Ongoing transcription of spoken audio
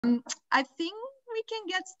I think we can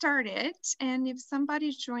get started, and if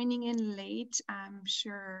somebody's joining in late, I'm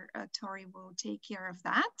sure Tori will take care of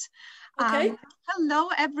that. Okay. Hello,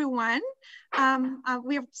 everyone.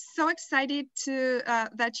 We are so excited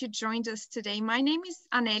that you joined us today. My name is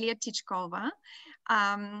Anelia Tichkova,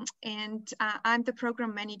 and I'm the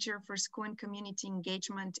program manager for school and community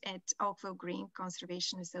engagement at Oakvillegreen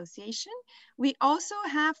Conservation Association. We also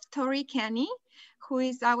have Tori Kenny, who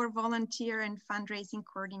is our volunteer and fundraising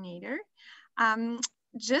coordinator.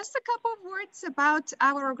 Just a couple of words about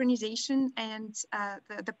our organization and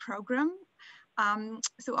the program.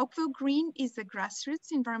 So Oakvillegreen is a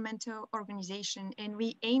grassroots environmental organization, and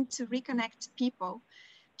we aim to reconnect people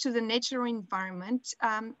to the natural environment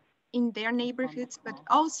in their neighborhoods, but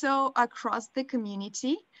also across the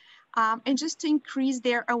community, and just to increase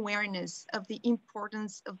their awareness of the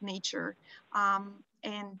importance of nature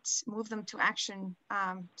and move them to action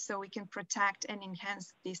so we can protect and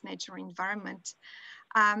enhance this natural environment.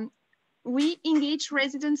 We engage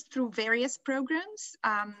residents through various programs,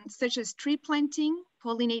 such as tree planting,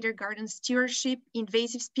 pollinator garden stewardship,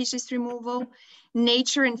 invasive species removal,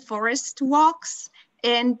 nature and forest walks,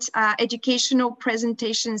 and educational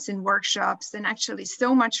presentations and workshops, and actually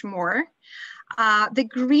so much more. The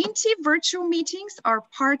Green Tea virtual meetings are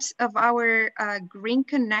part of our Green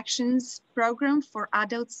Connections program for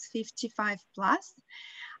adults 55 plus.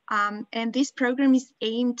 And this program is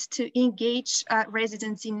aimed to engage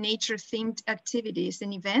residents in nature-themed activities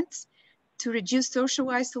and events to reduce social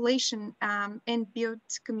isolation and build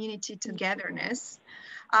community togetherness.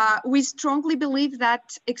 We strongly believe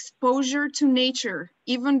that exposure to nature,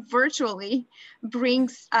 even virtually,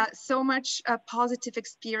 brings so much positive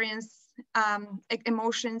experience,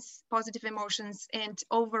 positive emotions, and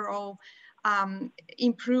overall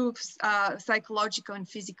improves psychological and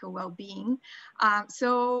physical well-being.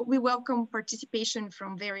 So we welcome participation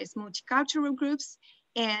from various multicultural groups,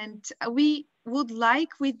 and we would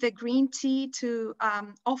like with the Green Tea to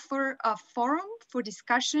offer a forum for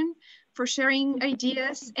discussion, for sharing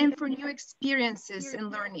ideas, and for new experiences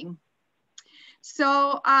and learning.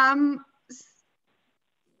 So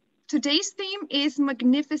today's theme is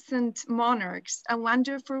Magnificent Monarchs, a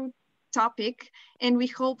wonderful topic, and we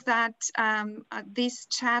hope that this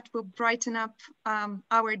chat will brighten up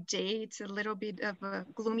our day. It's a little bit of a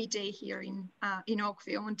gloomy day here in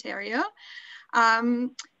Oakville, Ontario.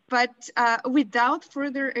 But without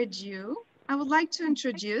further ado, I would like to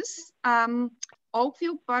introduce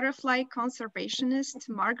Oakville butterfly conservationist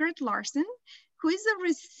Margaret Larson, who is a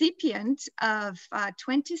recipient of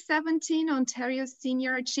 2017 Ontario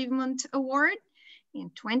Senior Achievement Award, in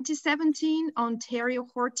 2017 Ontario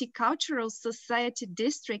Horticultural Society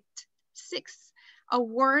District 6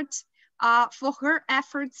 Award for her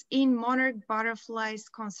efforts in monarch butterflies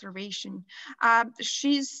conservation.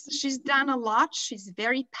 She's done a lot. She's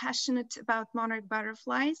very passionate about monarch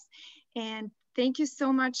butterflies. And thank you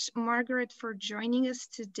so much, Margaret, for joining us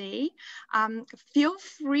today. Feel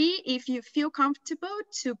free, if you feel comfortable,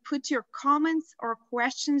 to put your comments or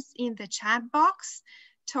questions in the chat box.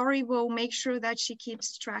 Tori will make sure that she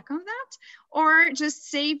keeps track on that, or just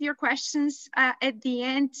save your questions at the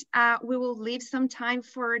end. We will leave some time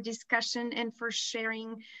for discussion and for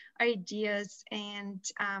sharing ideas. And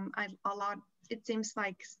it seems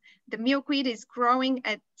like the milkweed is growing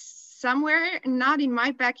at somewhere, not in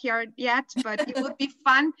my backyard yet, but it would be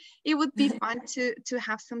fun. It would be fun to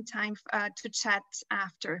have some time to chat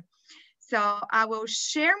after. So I will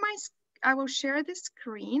share the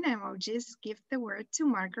screen and I'll just give the word to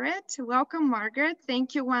Margaret. Welcome, Margaret.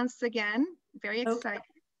 Thank you once again. Very excited.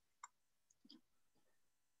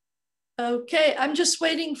 Okay, I'm just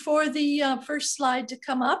waiting for the first slide to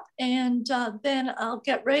come up, and then I'll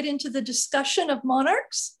get right into the discussion of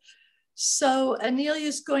monarchs. So Anelia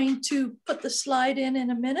is going to put the slide in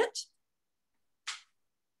a minute.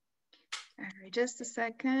 All right, just a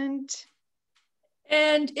second.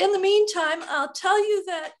 And in the meantime, I'll tell you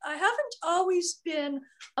that I haven't always been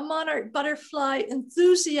a monarch butterfly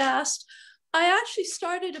enthusiast. I actually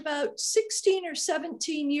started about 16 or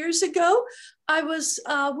 17 years ago. I was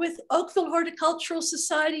with Oakville Horticultural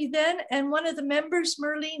Society then, and one of the members,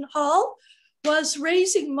 Merlene Hall, was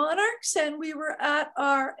raising monarchs, and we were at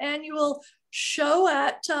our annual show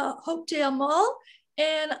at Hopedale Mall,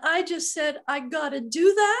 and I just said, I gotta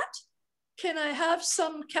do that. Can I have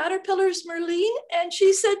some caterpillars, Merlene? And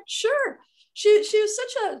she said, sure. She was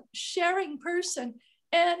such a sharing person.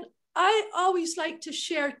 And I always like to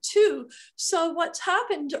share too. So what's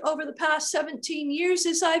happened over the past 17 years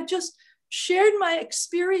is I've just shared my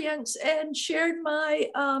experience and shared my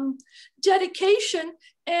dedication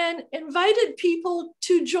and invited people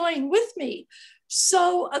to join with me.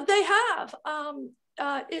 So they have.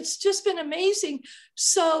 It's just been amazing.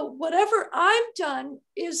 So whatever I've done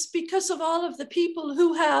is because of all of the people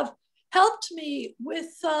who have helped me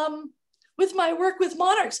with my work with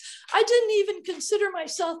monarchs. I didn't even consider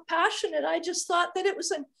myself passionate. I just thought that it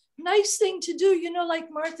was a nice thing to do. You know,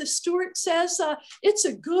 like Martha Stewart says, it's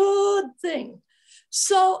a good thing.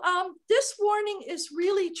 So this warning is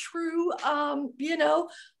really true. You know,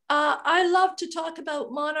 I love to talk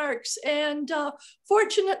about monarchs, and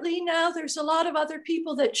fortunately now there's a lot of other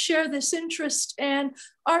people that share this interest and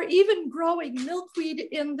are even growing milkweed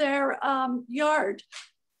in their yard.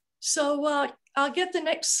 So I'll get the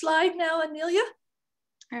next slide now, Anelia.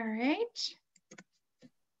 All right.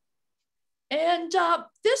 And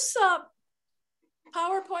this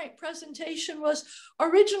PowerPoint presentation was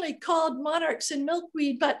originally called Monarchs and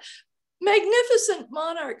Milkweed, but Magnificent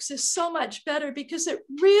Monarchs is so much better because it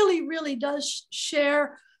really, really does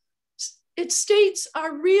share, it states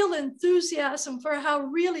our real enthusiasm for how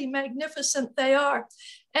really magnificent they are.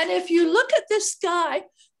 And if you look at this guy,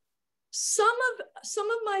 some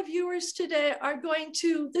of my viewers today are going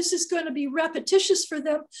to, this is going to be repetitious for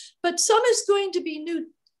them, but some is going to be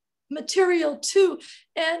new material too.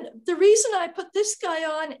 And the reason I put this guy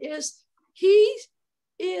on is he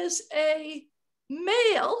is a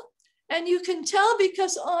male, and you can tell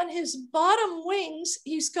because on his bottom wings,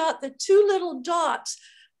 he's got the two little dots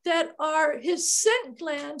that are his scent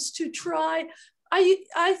glands to try. I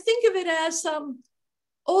think of it as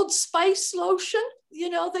Old Spice lotion. You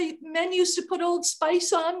know, the men used to put Old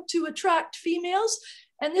Spice on to attract females.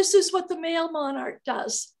 And this is what the male monarch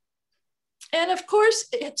does. And of course,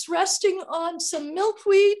 it's resting on some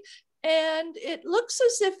milkweed, and it looks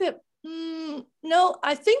as if it, no,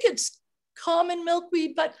 I think it's common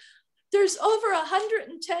milkweed, but there's over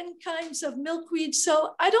 110 kinds of milkweed.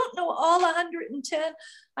 So I don't know all 110.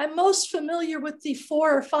 I'm most familiar with the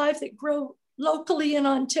 4 or 5 that grow locally in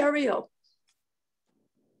Ontario.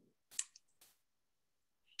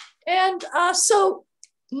 And so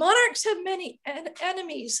monarchs have many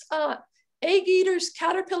enemies. Egg eaters,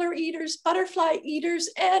 caterpillar eaters, butterfly eaters,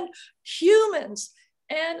 and humans.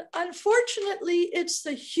 And unfortunately, it's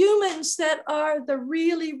the humans that are the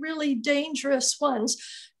really, really dangerous ones,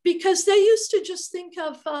 because they used to just think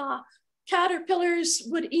of caterpillars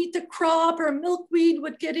would eat the crop or milkweed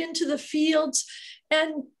would get into the fields.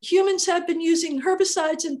 And humans have been using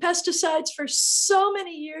herbicides and pesticides for so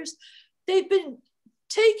many years. They've been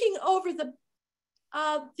taking over the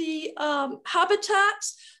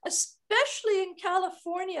habitats, especially in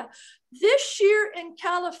California. This year in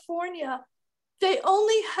California, they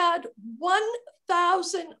only had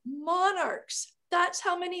 1,000 monarchs. That's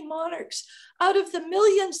how many monarchs out of the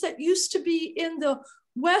millions that used to be in the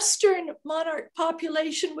Western monarch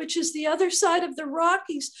population, which is the other side of the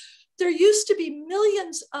Rockies. There used to be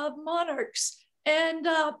millions of monarchs, and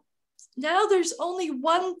now there's only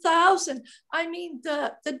 1,000. I mean,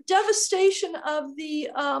 the devastation of the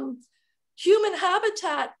human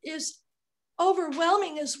habitat is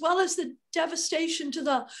overwhelming, as well as the devastation to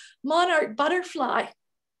the monarch butterfly.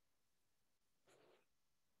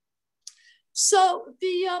 So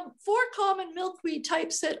the 4 common milkweed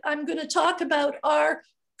types that I'm going to talk about are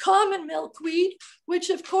common milkweed, which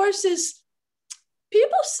of course is,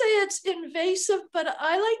 people say it's invasive, but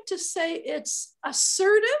I like to say it's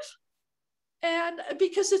assertive. And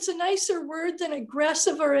because it's a nicer word than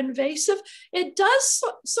aggressive or invasive, it does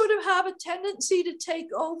sort of have a tendency to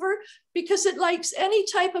take over because it likes any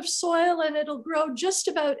type of soil and it'll grow just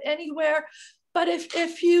about anywhere. But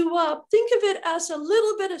if you think of it as a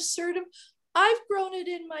little bit assertive, I've grown it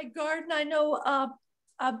in my garden. I know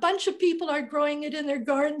a bunch of people are growing it in their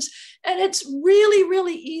gardens, and it's really,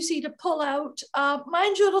 really easy to pull out.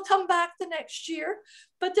 Mind you, it'll come back the next year,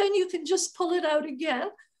 but then you can just pull it out again.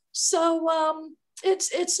 So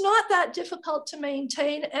it's not that difficult to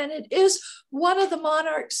maintain, and it is one of the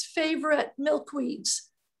monarch's favorite milkweeds.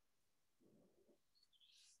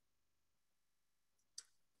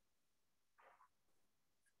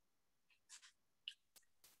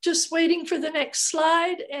 Just waiting for the next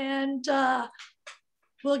slide, and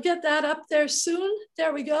we'll get that up there soon.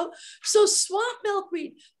 There we go. So swamp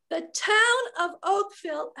milkweed, the town of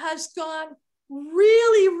Oakville has gone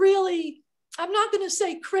really, really, I'm not going to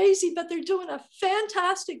say crazy, but they're doing a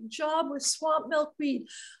fantastic job with swamp milkweed.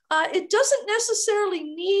 It doesn't necessarily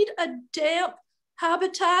need a damp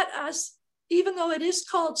habitat, as even though it is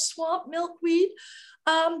called swamp milkweed.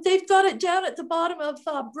 They've got it down at the bottom of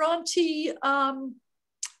Bronte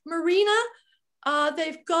Marina.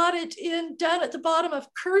 They've got it in down at the bottom of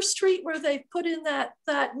Kerr Street, where they've put in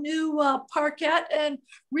that new parquet and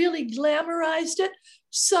really glamorized it.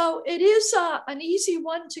 So it is an easy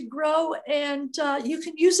one to grow, and you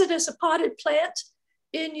can use it as a potted plant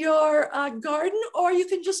in your garden, or you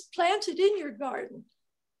can just plant it in your garden.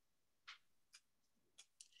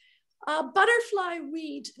 Butterfly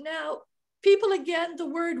weed. Now, people, again, the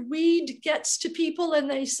word weed gets to people and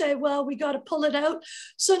they say, well, we got to pull it out.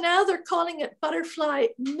 So now they're calling it butterfly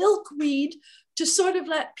milkweed to sort of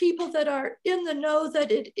let people that are in the know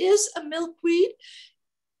that it is a milkweed.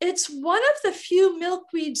 It's one of the few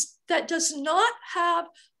milkweeds that does not have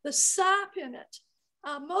the sap in it.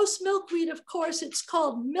 Most milkweed, of course, it's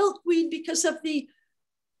called milkweed because of the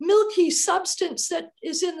milky substance that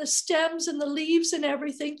is in the stems and the leaves and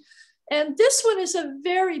everything. And this one is a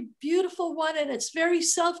very beautiful one, and it's very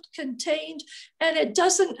self-contained, and it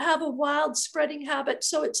doesn't have a wild spreading habit.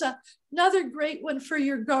 So it's another great one for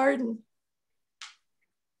your garden.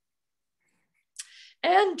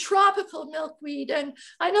 And tropical milkweed. And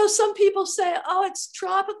I know some people say, oh, it's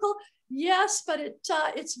tropical. Yes, but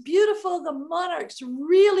it's beautiful. The monarchs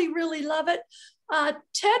really, really love it.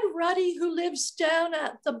 Ted Ruddy, who lives down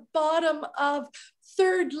at the bottom of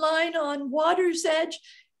Third Line on Water's Edge,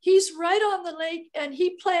 he's right on the lake, and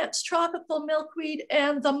he plants tropical milkweed.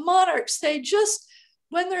 And the monarchs, they just,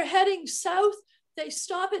 when they're heading south, they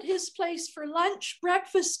stop at his place for lunch,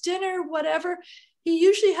 breakfast, dinner, whatever. He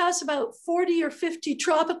usually has about 40 or 50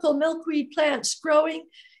 tropical milkweed plants growing.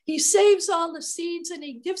 He saves all the seeds and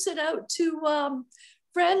he gives it out to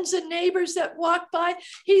friends and neighbors that walk by.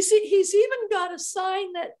 He's even got a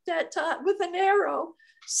sign that with an arrow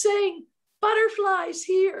saying, butterflies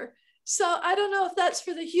here. So I don't know if that's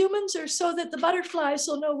for the humans or so that the butterflies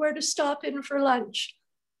will know where to stop in for lunch.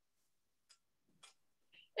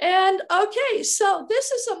 And okay, so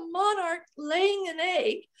this is a monarch laying an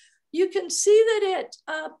egg. You can see that it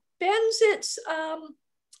bends its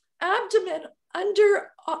abdomen under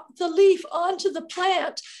the leaf onto the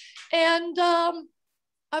plant. And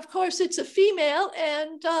of course, it's a female,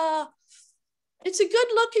 and it's a good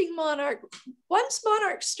looking monarch. Once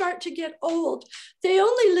monarchs start to get old, they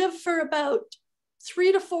only live for about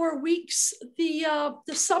 3 to 4 weeks. The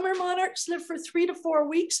summer monarchs live for 3 to 4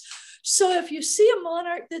 weeks. So if you see a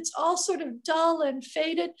monarch that's all sort of dull and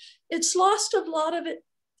faded, it's lost a lot of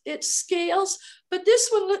its scales, but this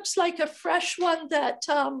one looks like a fresh one that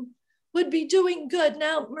would be doing good.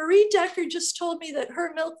 Now, Marie Decker just told me that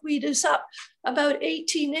her milkweed is up about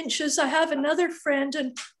 18 inches. I have another friend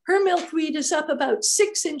and her milkweed is up about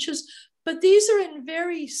 6 inches, but these are in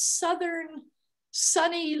very southern,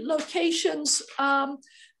 sunny locations.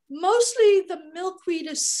 Mostly the milkweed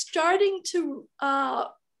is starting to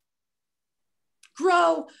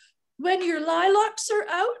grow when your lilacs are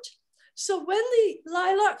out. So when the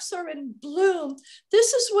lilacs are in bloom,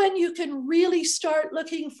 this is when you can really start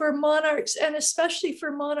looking for monarchs, and especially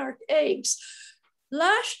for monarch eggs.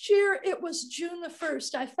 Last year, it was June the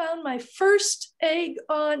 1st. I found my first egg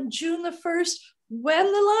on June the 1st when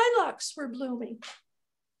the lilacs were blooming.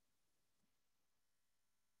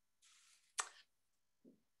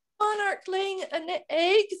 Monarch laying an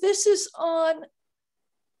egg. This is on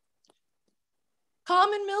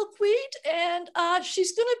common milkweed, and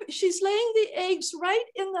she's laying the eggs right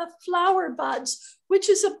in the flower buds, which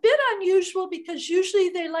is a bit unusual because usually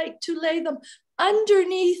they like to lay them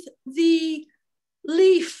underneath the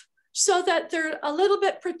leaf so that they're a little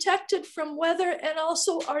bit protected from weather and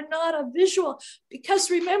also are not a visual. Because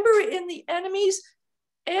remember, in the enemies,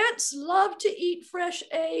 ants love to eat fresh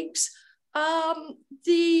eggs.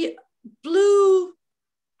 The blue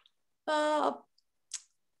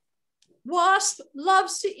wasp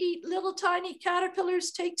loves to eat little tiny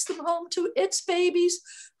caterpillars, takes them home to its babies.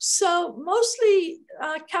 So mostly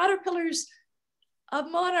caterpillars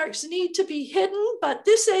of monarchs need to be hidden, but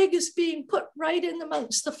this egg is being put right in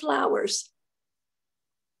amongst the flowers.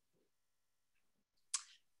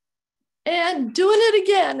 And doing it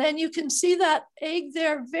again, and you can see that egg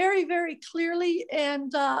there very, very clearly,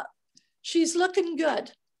 and she's looking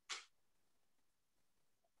good.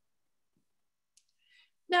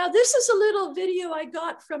 Now, this is a little video I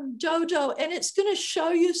got from Dodo, and it's going to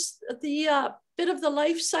show you the bit of the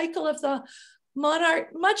life cycle of the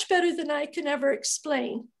monarch much better than I can ever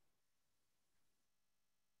explain.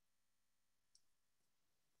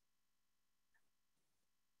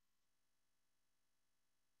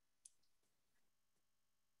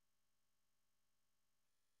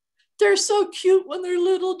 they're so cute when they're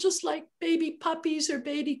little, just like baby puppies or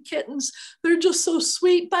baby kittens. They're just so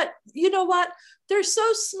sweet. But you know what? They're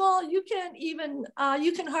so small, you can't even,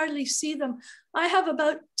 you can hardly see them. I have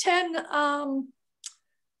about 10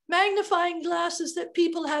 magnifying glasses that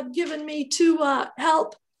people have given me to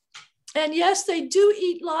help. And yes, they do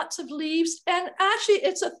eat lots of leaves. And actually,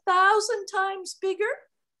 it's 1,000 times bigger.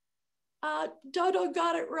 Dodo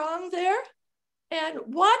got it wrong there. And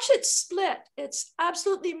watch it split. It's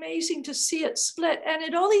absolutely amazing to see it split. And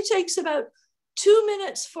it only takes about 2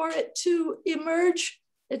 minutes for it to emerge.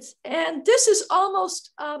 And this is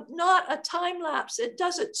almost not a time lapse. It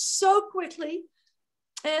does it so quickly.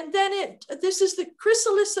 And then this is the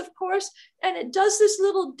chrysalis, of course, and it does this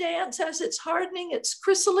little dance as it's hardening its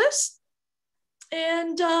chrysalis.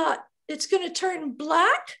 And it's going to turn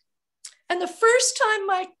black. And the first time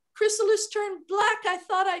my chrysalis turned black, I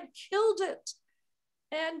thought I'd killed it.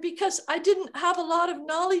 And because I didn't have a lot of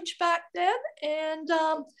knowledge back then, and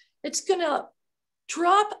it's going to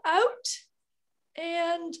drop out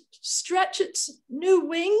and stretch its new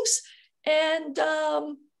wings. And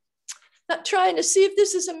not trying to see if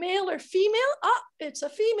this is a male or female. Ah, it's a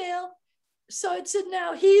female. So it said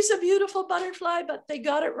now he's a beautiful butterfly, but they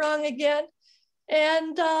got it wrong again.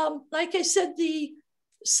 And like I said, the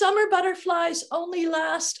summer butterflies only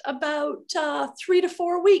last about 3 to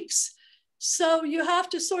 4 weeks. So you have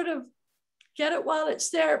to sort of get it while it's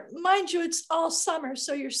there. Mind you, it's all summer,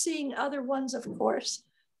 so you're seeing other ones, of course.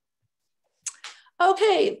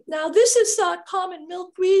 Okay, now this is common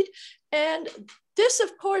milkweed. And this,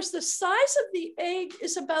 of course, the size of the egg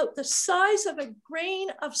is about the size of a grain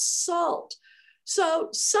of salt. So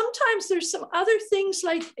sometimes there's some other things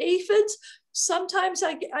like aphids. Sometimes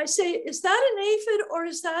I say, is that an aphid or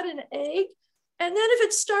is that an egg? And then if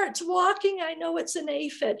it starts walking, I know it's an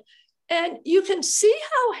aphid. And you can see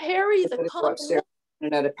how hairy the common milkweed.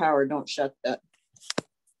 And out of power, don't shut that.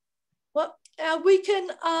 Well, we can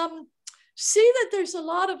see that there's a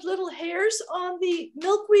lot of little hairs on the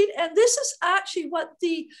milkweed. And this is actually what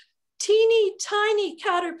the teeny tiny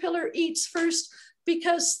caterpillar eats first,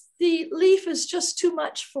 because the leaf is just too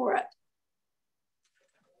much for it.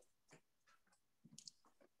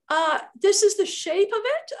 This is the shape of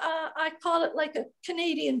it. I call it like a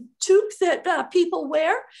Canadian toque that people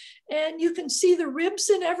wear, and you can see the ribs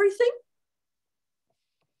and everything.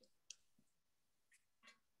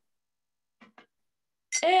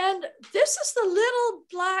 And this is the little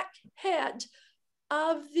black head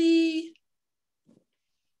of the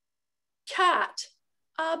cat.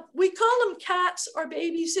 We call them cats or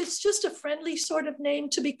babies. It's just a friendly sort of name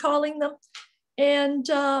to be calling them. And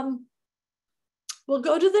we'll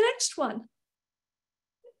go to the next one.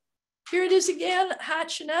 Here it is again,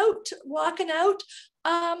 hatching out, walking out.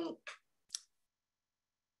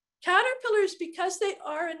 Caterpillars, because they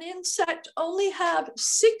are an insect, only have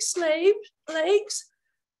 6 legs,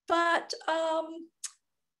 but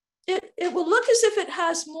it will look as if it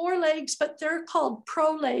has more legs, but they're called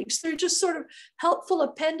prolegs. They're just sort of helpful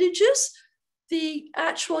appendages. The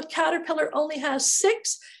actual caterpillar only has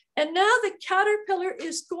 6. And now the caterpillar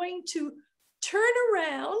is going to turn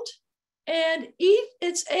around and eat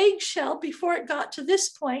its eggshell before it got to this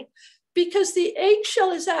point, because the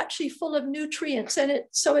eggshell is actually full of nutrients, and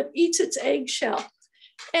so it eats its eggshell.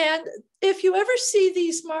 And if you ever see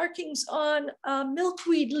these markings on a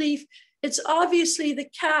milkweed leaf, it's obviously the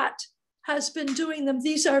cat has been doing them.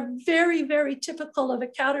 These are very, very typical of a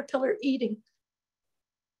caterpillar eating.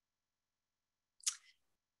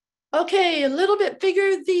 Okay, a little bit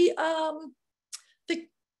bigger. The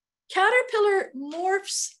caterpillar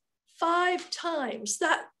morphs 5 times.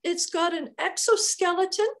 That it's got an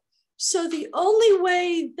exoskeleton. So the only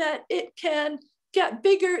way that it can get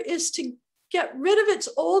bigger is to get rid of its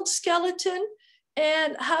old skeleton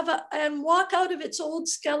and walk out of its old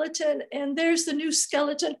skeleton. And there's the new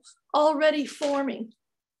skeleton already forming.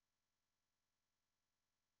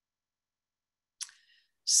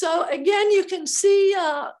 So again, you can see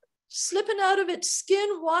slipping out of its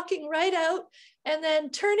skin, walking right out, and then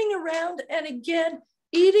turning around and again,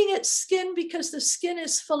 eating its skin because the skin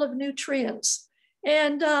is full of nutrients.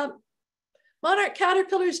 And monarch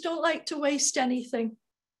caterpillars don't like to waste anything.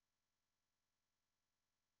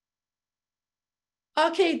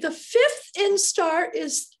 Okay, the 5th instar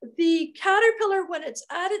is the caterpillar when it's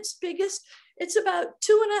at its biggest. It's about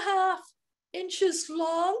 2.5 inches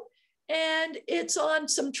long, and it's on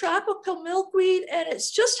some tropical milkweed, and it's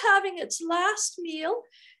just having its last meal.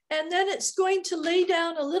 And then it's going to lay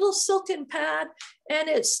down a little silken pad, and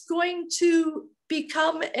it's going to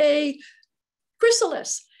become a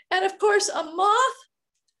chrysalis. And of course, a moth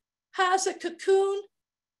has a cocoon,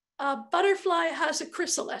 a butterfly has a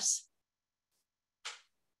chrysalis.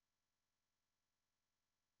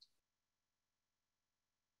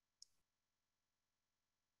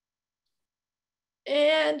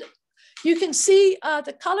 And you can see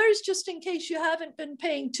the colors, just in case you haven't been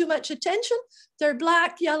paying too much attention. They're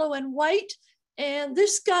black, yellow, and white. And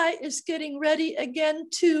this guy is getting ready again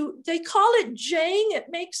to, they call it jaying. It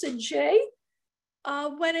makes a J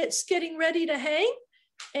when it's getting ready to hang.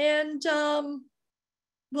 And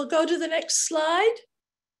we'll go to the next slide.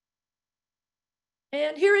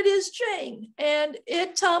 And here it is jaying. And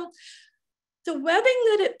it, the webbing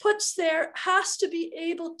that it puts there has to be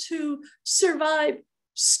able to survive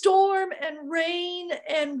storm and rain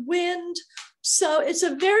and wind. So it's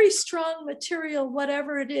a very strong material,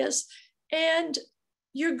 whatever it is. And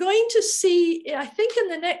you're going to see, I think in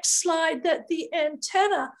the next slide, that the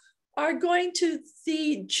antenna are going to,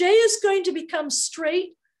 the J is going to become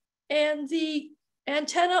straight and the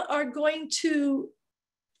antenna are going to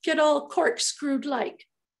get all corkscrewed like.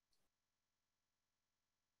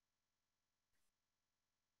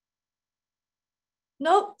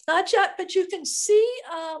 Nope, not yet, but you can see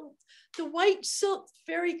the white silk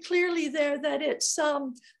very clearly there that it's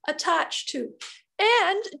attached to.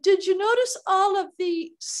 And did you notice all of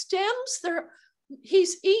the stems there?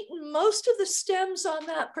 He's eaten most of the stems on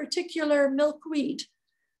that particular milkweed,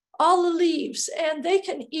 all the leaves, and they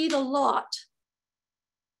can eat a lot.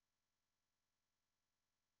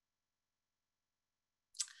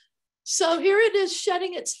 So here it is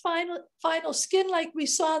shedding its final skin like we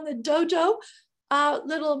saw in the dodo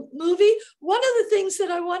little movie. One of the things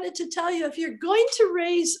that I wanted to tell you, if you're going to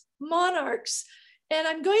raise monarchs, and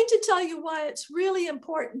I'm going to tell you why it's really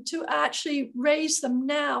important to actually raise them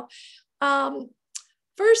now.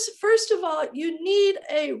 First of all, you need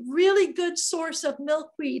a really good source of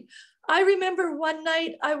milkweed. I remember one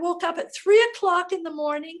night I woke up at 3 o'clock in the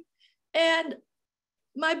morning and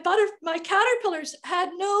my caterpillars had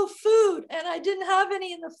no food and I didn't have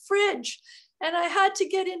any in the fridge. And I had to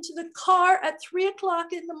get into the car at 3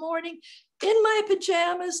 o'clock in the morning in my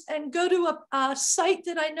pajamas and go to a site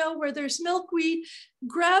that I know where there's milkweed,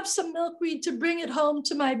 grab some milkweed to bring it home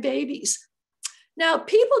to my babies. Now,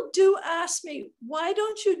 people do ask me, why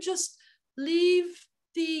don't you just leave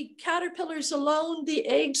the caterpillars alone, the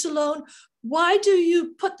eggs alone? Why do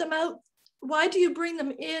you put them out? Why do you bring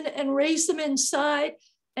them in and raise them inside?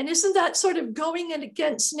 And isn't that sort of going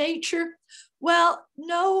against nature? Well,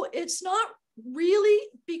 no, it's not really,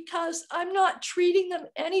 because I'm not treating them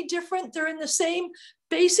any different. They're in the same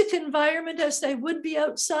basic environment as they would be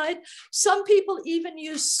outside. Some people even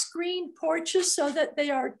use screen porches so that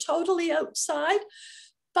they are totally outside.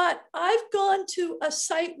 But I've gone to a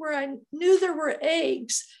site where I knew there were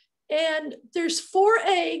eggs, and there's 4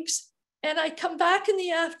 eggs, and I come back in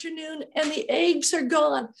the afternoon and the eggs are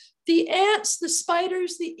gone. The ants, the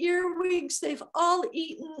spiders, the earwigs, they've all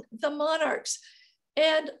eaten the monarchs.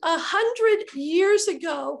 And 100 years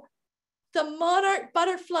ago, the monarch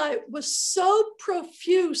butterfly was so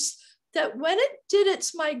profuse that when it did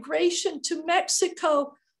its migration to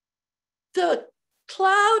Mexico, the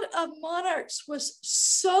cloud of monarchs was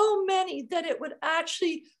so many that it would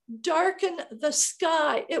actually darken the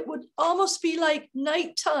sky. It would almost be like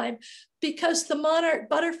nighttime because the monarch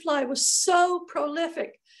butterfly was so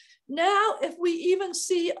prolific. Now, if we even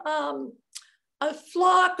see a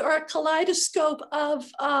flock or a kaleidoscope of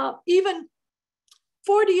even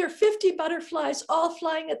 40 or 50 butterflies all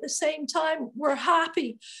flying at the same time, we're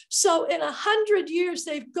happy. So in 100 years,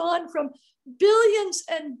 they've gone from billions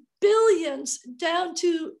and billions down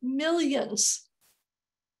to millions.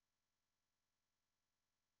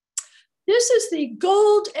 This is the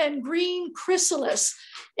gold and green chrysalis.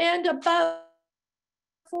 And about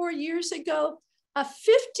 4 years ago, a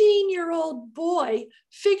 15-year-old boy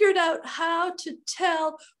figured out how to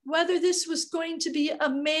tell whether this was going to be a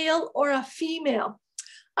male or a female.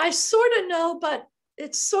 I sort of know, but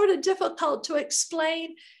it's sort of difficult to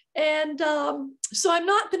explain. And so I'm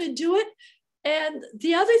not going to do it. And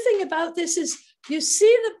the other thing about this is you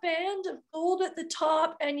see the band of gold at the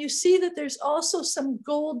top, and you see that there's also some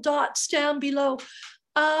gold dots down below.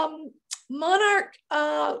 Monarch,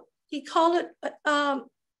 he called it,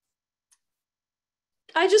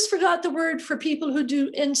 I just forgot the word for people who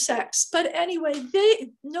do insects. But anyway,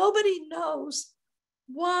 nobody knows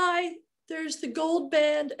why there's the gold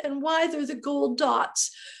band and why they're the gold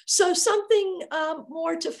dots. So something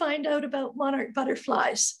more to find out about monarch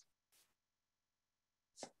butterflies.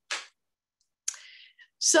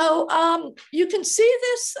 So you can see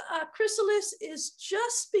this chrysalis is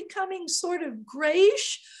just becoming sort of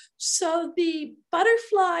grayish. So the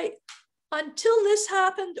butterfly, until this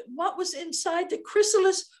happened, what was inside the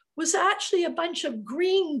chrysalis was actually a bunch of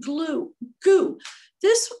green goo.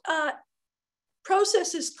 This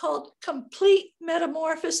process is called complete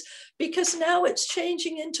metamorphosis, because now it's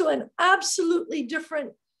changing into an absolutely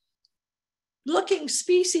different looking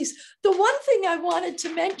species. The one thing I wanted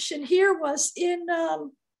to mention here was in the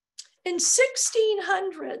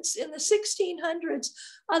 1600s,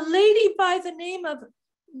 a lady by the name of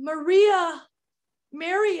Maria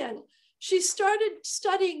Marion, she started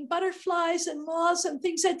studying butterflies and moths and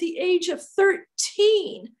things at the age of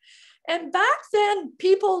 13. And back then,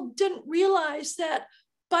 people didn't realize that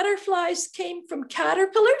butterflies came from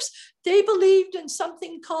caterpillars. They believed in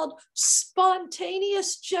something called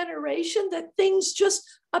spontaneous generation, that things just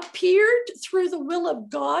appeared through the will of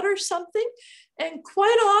God or something. And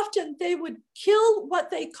quite often they would kill what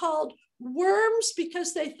they called worms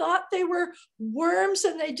because they thought they were worms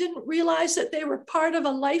and they didn't realize that they were part of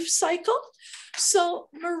a life cycle. So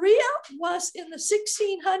Maria was in the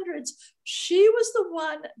 1600s. She was the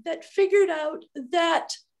one that figured out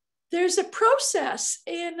that there's a process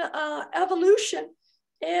in evolution,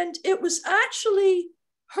 and it was actually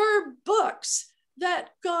her books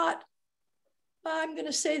that got, I'm going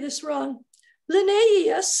to say this wrong,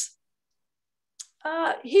 Linnaeus.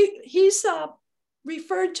 He's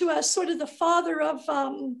referred to as sort of the father of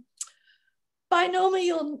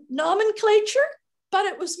binomial nomenclature, but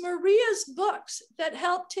it was Maria's books that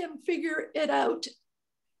helped him figure it out.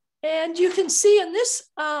 And you can see in this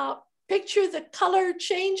picture, the color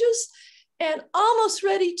changes and almost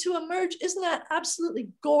ready to emerge. Isn't that absolutely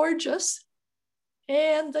gorgeous?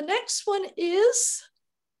 And the next one is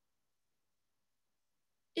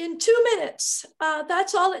in 2 minutes.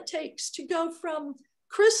 That's all it takes to go from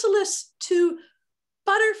chrysalis to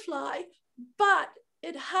butterfly, but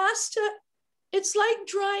it has to, it's like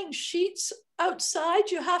drying sheets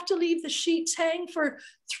outside. You have to leave the sheets hang for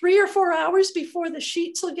 3 or 4 hours before the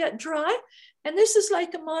sheets will get dry. And this is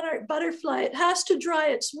like a monarch butterfly. It has to dry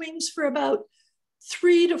its wings for about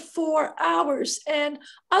 3 to 4 hours. And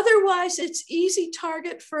otherwise it's easy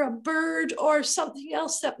target for a bird or something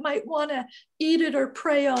else that might want to eat it or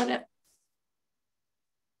prey on it.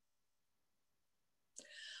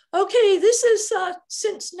 Okay, this is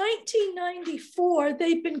since 1994,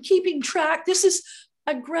 they've been keeping track. This is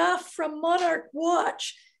a graph from Monarch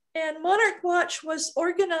Watch. And Monarch Watch was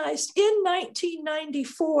organized in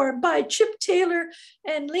 1994 by Chip Taylor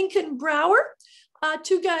and Lincoln Brower,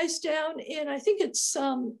 2 guys down in, I think it's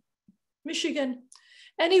Michigan.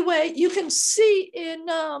 Anyway, you can see in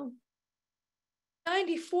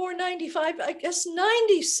 94, 95, I guess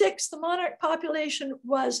 96, the monarch population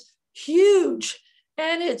was huge.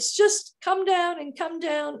 And it's just come down and come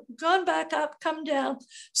down, gone back up, come down.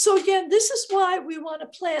 So again, this is why we want to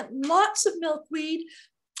plant lots of milkweed,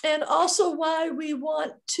 and also why we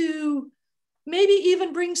want to maybe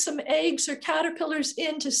even bring some eggs or caterpillars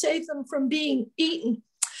in to save them from being eaten.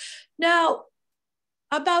 Now,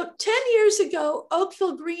 about 10 years ago,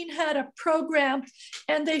 Oakvillegreen had a program,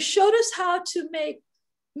 and they showed us how to make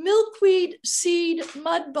milkweed seed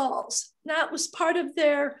mud balls. That was part of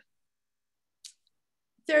their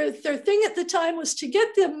thing at the time, was to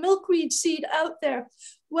get the milkweed seed out there.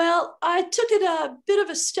 Well, I took it a bit of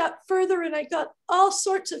a step further, and I got all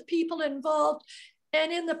sorts of people involved.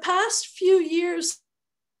 And in the past few years,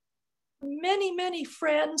 many, many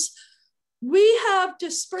friends, we have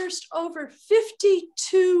dispersed over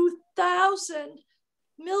 52,000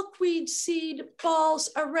 milkweed seed balls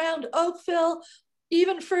around Oakville,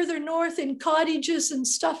 even further north in cottages and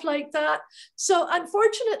stuff like that. So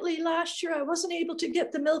unfortunately, last year I wasn't able to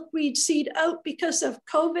get the milkweed seed out because of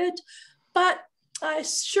COVID, but I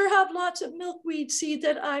sure have lots of milkweed seed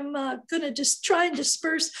that I'm gonna just try and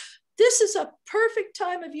disperse. This is a perfect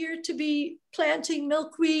time of year to be planting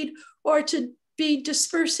milkweed or to be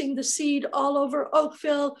dispersing the seed all over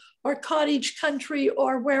Oakville or cottage country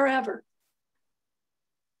or wherever.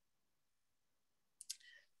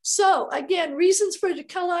 So again, reasons for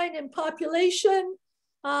decline in population,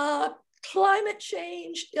 climate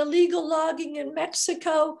change, illegal logging in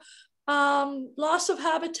Mexico, loss of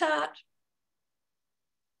habitat.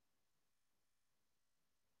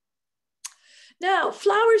 Now,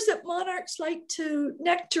 flowers that monarchs like to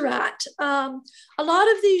nectar at. A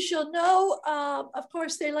lot of these you'll know, of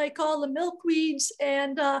course, they like all the milkweeds,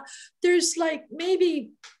 and there's like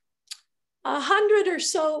maybe 100 or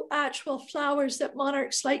so actual flowers that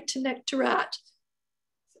monarchs like to nectar at.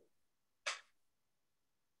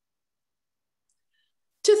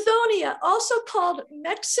 Tithonia, also called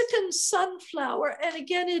Mexican sunflower, and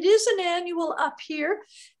again, it is an annual up here,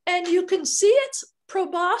 and you can see its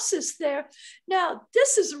proboscis there. Now,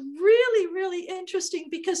 this is really, really interesting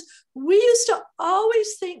because we used to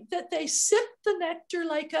always think that they sip the nectar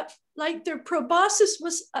like like their proboscis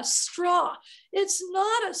was a straw. It's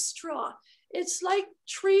not a straw. It's like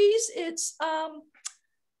trees. It's,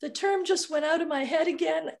 the term just went out of my head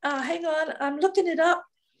again. Hang on, I'm looking it up.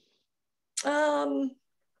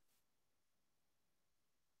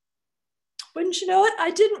 Wouldn't you know it? I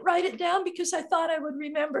didn't write it down because I thought I would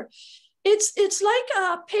remember. It's like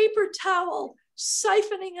a paper towel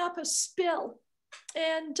siphoning up a spill.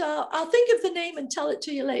 And I'll think of the name and tell it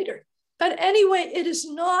to you later. But anyway, it is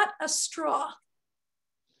not a straw.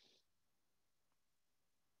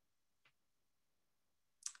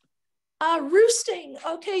 Roosting.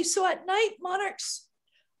 Okay, so at night, monarchs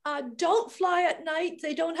don't fly at night.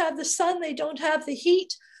 They don't have the sun. They don't have the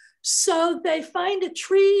heat. So they find a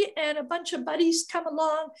tree and a bunch of buddies come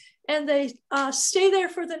along and they stay there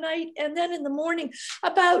for the night. And then in the morning,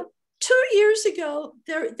 about 2 years ago,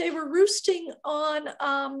 they were roosting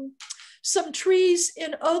on some trees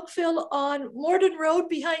in Oakville on Morden Road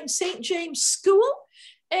behind St. James School.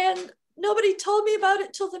 And nobody told me about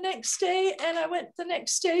it till the next day. And I went the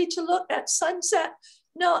next day to look at sunset.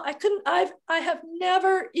 No, I couldn't. I have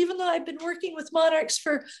never, even though I've been working with monarchs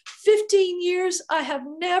for 15 years, I have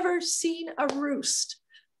never seen a roost,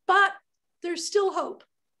 but there's still hope.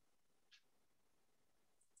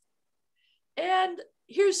 And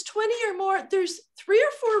here's 20 or more. There's 3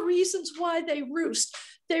 or 4 reasons why they roost.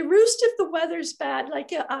 They roost if the weather's bad, like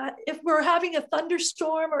if we're having a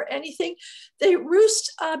thunderstorm or anything. They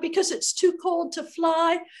roost because it's too cold to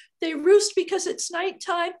fly. They roost because it's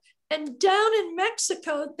nighttime. And down in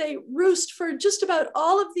Mexico, they roost for just about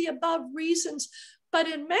all of the above reasons. But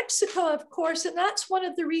in Mexico, of course, and that's one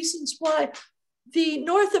of the reasons why the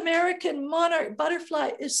North American monarch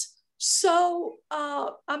butterfly is so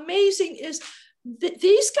amazing, is that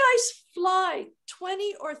these guys fly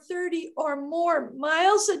 20 or 30 or more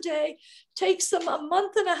miles a day. Takes them a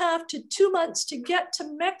month and a half to 2 months to get to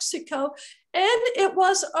Mexico. And it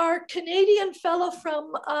was our Canadian fellow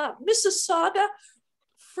from Mississauga,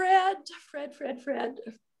 Fred,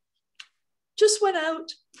 just went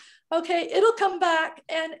out. Okay, it'll come back.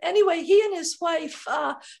 And anyway, he and his wife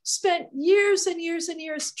spent years and years and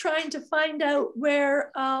years trying to find out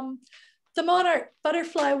where the monarch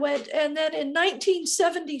butterfly went. And then in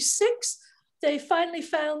 1976, they finally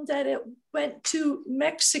found that it went to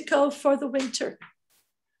Mexico for the winter.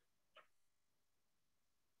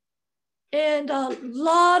 And a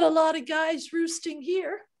lot of guys roosting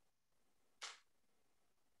here.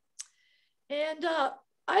 And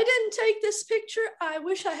I didn't take this picture. I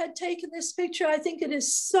wish I had taken this picture. I think it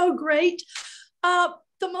is so great. The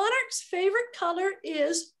monarch's favorite color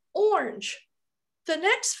is orange. The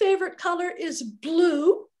next favorite color is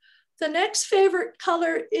blue. The next favorite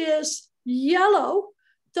color is yellow.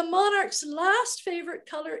 The monarch's last favorite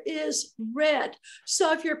color is red.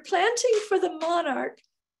 So if you're planting for the monarch,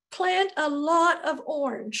 plant a lot of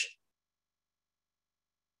orange.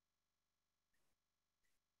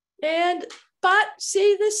 But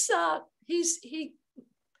see this,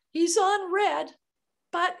 he's on red,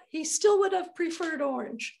 but he still would have preferred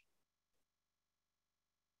orange.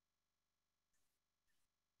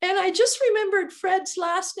 And I just remembered Fred's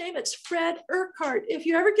last name. It's Fred Urquhart. If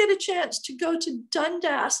you ever get a chance to go to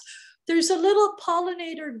Dundas, there's a little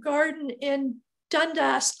pollinator garden in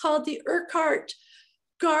Dundas called the Urquhart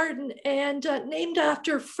Garden, and named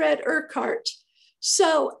after Fred Urquhart.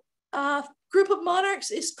 So group of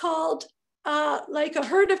monarchs is called like a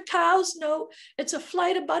herd of cows. No, it's a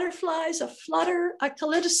flight of butterflies, a flutter, a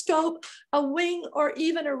kaleidoscope, a wing, or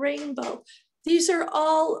even a rainbow. These are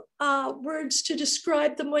all words to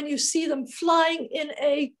describe them when you see them flying in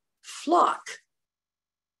a flock.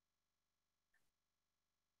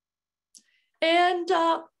 And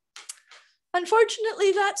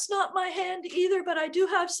unfortunately, that's not my hand either, but I do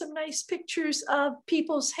have some nice pictures of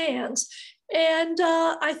people's hands. And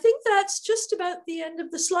I think that's just about the end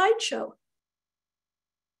of the slideshow.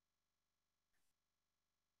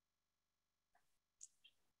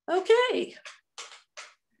 Okay.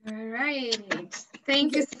 All right.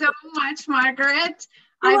 Thank you so much, Margaret.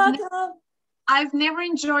 I've never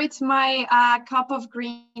enjoyed my cup of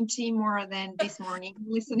green tea more than this morning,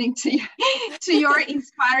 listening to your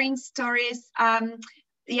inspiring stories.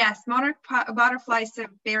 Yes, monarch butterflies are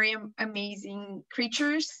very amazing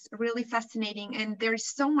creatures, really fascinating, and there's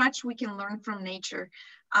so much we can learn from nature,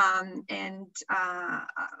 and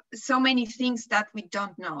so many things that we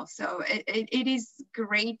don't know. So it is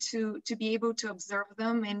great to be able to observe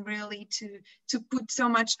them and really to put so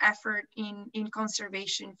much effort in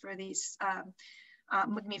conservation for these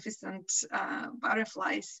magnificent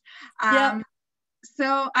butterflies. Yeah.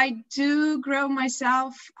 So I do grow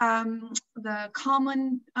myself the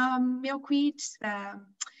common milkweed,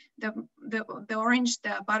 the orange,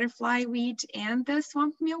 the butterfly weed, and the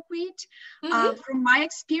swamp milkweed. From my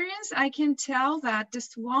experience, I can tell that the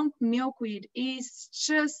swamp milkweed is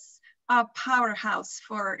just a powerhouse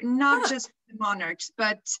for not just the monarchs,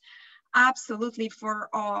 but absolutely for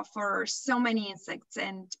so many insects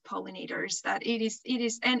and pollinators, that it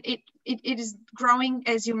is growing,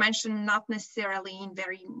 as you mentioned, not necessarily in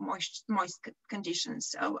very moist conditions.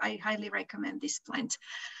 So I highly recommend this plant.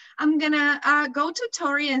 I'm gonna go to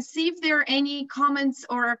Tori and see if there are any comments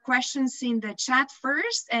or questions in the chat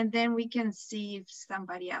first, and then we can see if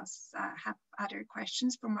somebody else have other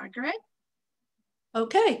questions for Margaret.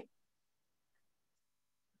 Okay.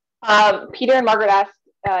 Peter and Margaret asked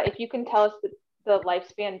if you can tell us the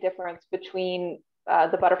lifespan difference between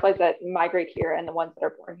the butterflies that migrate here and the ones that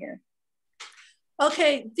are born here.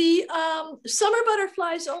 Okay, the summer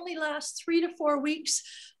butterflies only last 3 to 4 weeks.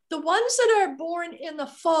 The ones that are born in the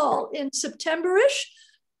fall, in September-ish,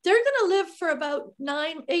 they're going to live for about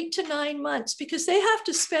 8 to 9 months, because they have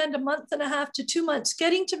to spend 1.5 to 2 months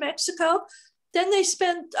getting to Mexico. Then they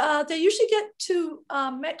usually get to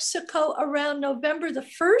Mexico around November the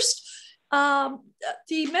 1st.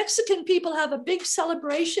 The Mexican people have a big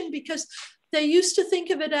celebration because they used to think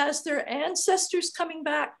of it as their ancestors coming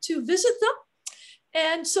back to visit them.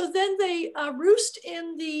 And so then they roost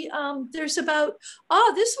in the, there's about,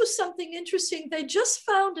 this was something interesting. They just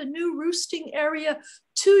found a new roosting area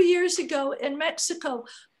 2 years ago in Mexico.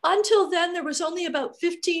 Until then, there was only about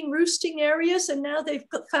 15 roosting areas, and now they've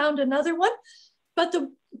found another one. But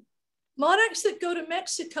the monarchs that go to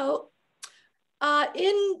Mexico,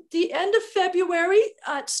 in the end of February,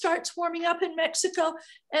 it starts warming up in Mexico,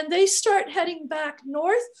 and they start heading back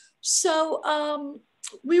north. So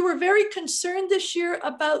we were very concerned this year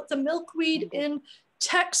about the milkweed in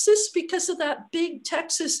Texas because of that big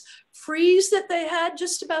Texas freeze that they had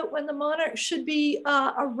just about when the monarch should be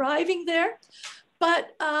arriving there.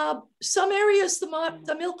 But some areas,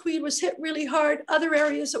 the milkweed was hit really hard, other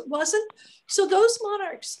areas it wasn't. So those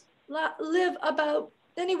monarchs live about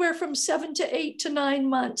anywhere from 7 to 8 to 9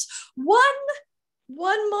 months.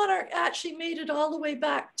 One monarch actually made it all the way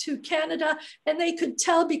back to Canada, and they could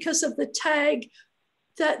tell because of the tag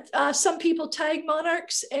that some people tag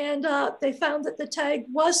monarchs, and they found that the tag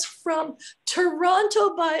was from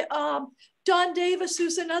Toronto by Don Davis,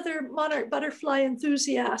 who's another monarch butterfly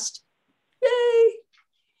enthusiast. Yay!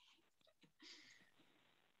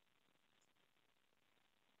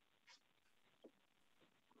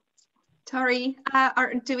 Tori,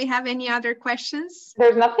 do we have any other questions?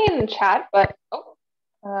 There's nothing in the chat, but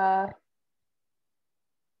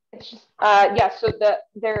it's just yeah. So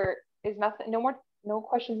there is nothing, no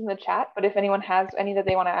questions in the chat. But if anyone has any that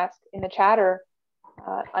they want to ask in the chat, or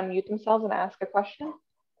unmute themselves and ask a question.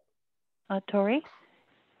 Tori?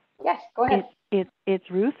 Yes, go ahead. It's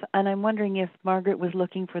Ruth, and I'm wondering if Margaret was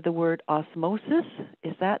looking for the word osmosis.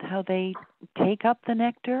 Is that how they take up the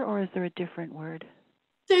nectar, or is there a different word?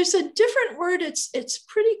 There's a different word. It's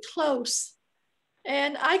pretty close.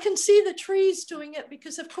 And I can see the trees doing it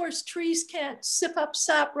because, of course, trees can't sip up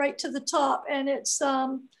sap right to the top. And it's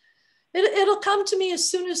it'll come to me as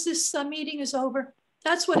soon as this meeting is over.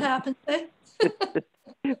 That's what happens, eh?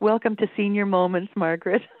 Welcome to senior moments,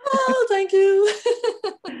 Margaret. Oh, thank you.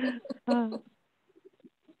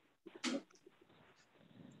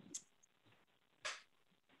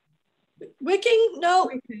 Wicking? No,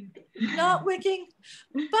 not wicking.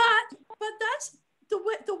 But that's the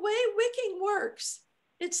way wicking works.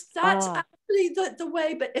 That's actually the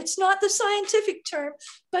way, but it's not the scientific term.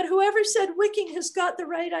 But whoever said wicking has got the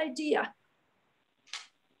right idea.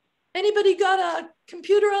 Anybody got a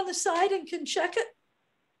computer on the side and can check it?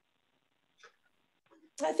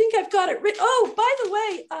 I think I've got it written. Oh, by the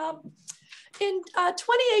way, in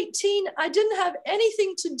 2018, I didn't have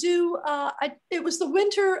anything to do. It was the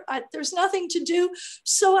winter. There's nothing to do.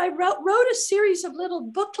 So I wrote a series of little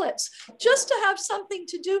booklets just to have something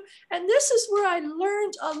to do. And this is where I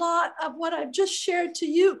learned a lot of what I've just shared to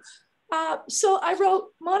you. So I wrote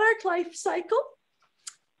Monarch Life Cycle.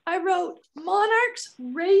 I wrote monarchs,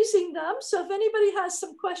 raising them. So if anybody has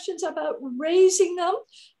some questions about raising them,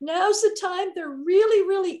 now's the time. They're really,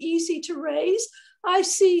 really easy to raise. I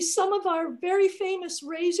see some of our very famous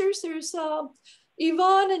raisers. There's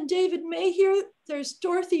Yvonne and David Mayhew. There's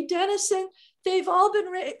Dorothy Dennison. They've all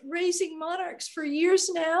been raising monarchs for years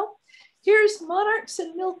now. Here's monarchs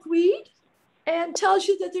and milkweed, and tells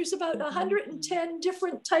you that there's about 110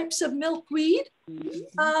 different types of milkweed.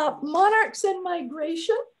 Monarchs and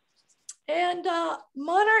migration, and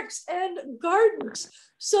monarchs and gardens.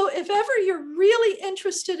 So if ever you're really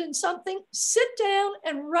interested in something, sit down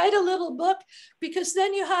and write a little book, because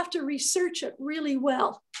then you have to research it really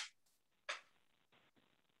well.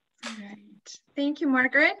 All right. Thank you,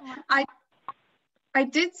 Margaret. I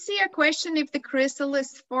did see a question if the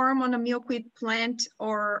chrysalis form on a milkweed plant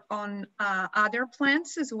or on other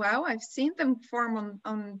plants as well. I've seen them form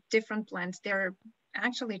on different plants. They're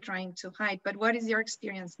actually trying to hide, but what is your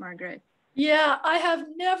experience, Margaret? Yeah, I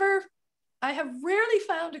have rarely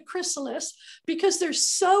found a chrysalis because they're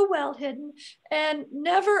so well hidden, and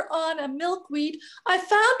never on a milkweed. I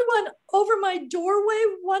found one over my doorway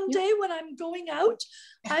one day when I'm going out.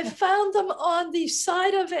 I found them on the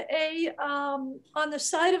side of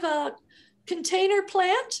a container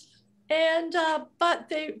plant, and but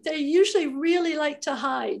they usually really like to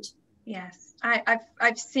hide. Yes,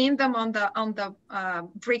 I've seen them on the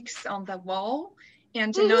bricks on the wall,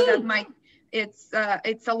 and you know that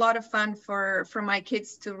it's a lot of fun for my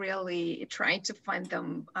kids to really try to find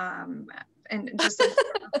them, and just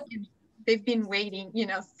they've been waiting, you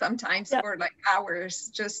know, sometimes for like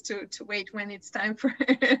hours just to wait when it's time for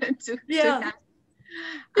to have.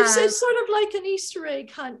 It's sort of like an Easter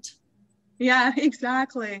egg hunt. Yeah,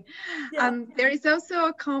 exactly. Yeah. There is also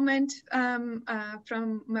a comment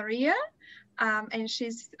from Maria, and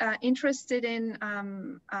she's interested in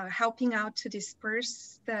helping out to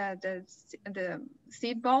disperse the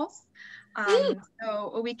seed balls.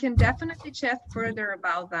 So we can definitely chat further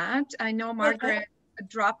about that. I know Margaret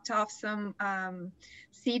dropped off some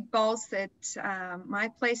seed balls at my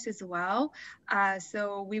place as well.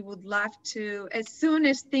 So we would love to, as soon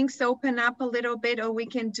as things open up a little bit, or we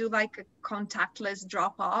can do like a contactless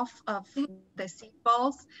drop off of the seed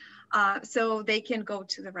balls, so they can go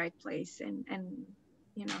to the right place and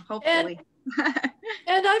you know, hopefully.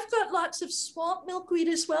 And I've got lots of swamp milkweed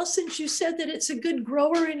as well. Since you said that it's a good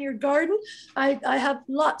grower in your garden, I have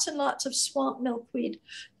lots and lots of swamp milkweed.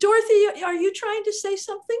 Dorothy, are you trying to say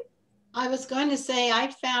something? I was going to say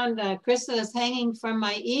I found a chrysalis hanging from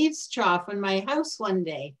my eaves trough in my house one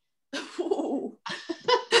day.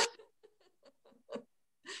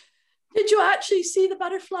 Did you actually see the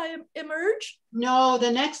butterfly emerge? No,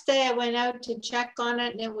 the next day I went out to check on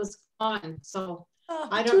it and it was gone. So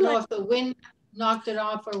I don't know if the wind knocked it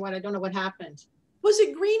off or what. I don't know what happened. Was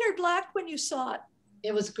it green or black when you saw it?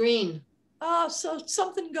 It was green. Oh, so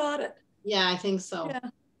something got it. Yeah, I think so. Yeah.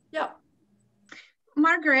 Yeah.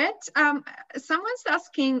 Margaret, someone's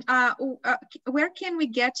asking, where can we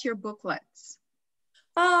get your booklets?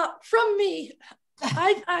 From me.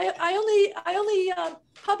 I only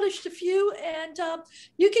published a few, and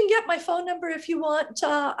you can get my phone number if you want.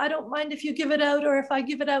 I don't mind if you give it out or if I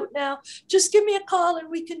give it out now. Just give me a call and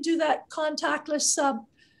we can do that contactless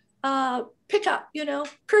pickup, you know,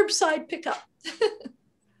 curbside pickup.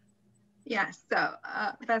 Yeah, so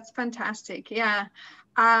that's fantastic. Yeah.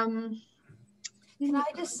 Can I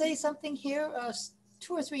just say something here?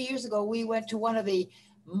 2 or 3 years ago, we went to one of the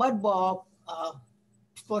mud ball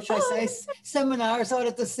what should I say, seminars out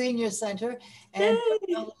at the senior center, and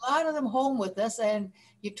a lot of them home with us. And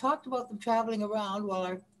you talked about them traveling around. Well,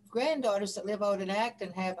 our granddaughters that live out in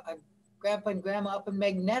Acton have a grandpa and grandma up in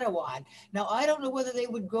Magnetawan. Now, I don't know whether they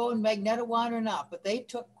would grow in Magnetawan or not, but they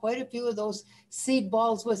took quite a few of those seed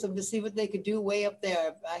balls with them to see what they could do way up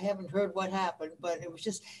there. I haven't heard what happened, but it was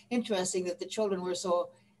just interesting that the children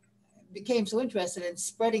became so interested in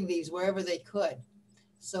spreading these wherever they could.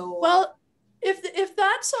 So, well, if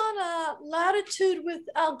that's on a latitude with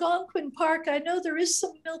Algonquin Park, I know there is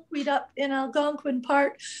some milkweed up in Algonquin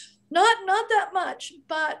Park. Not that much,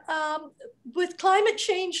 but with climate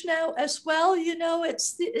change now as well, you know,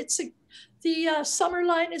 the summer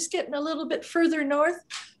line is getting a little bit further north,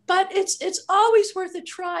 but it's always worth a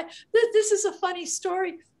try. This is a funny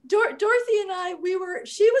story. Dorothy and I,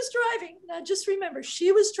 she was driving. Now just remember,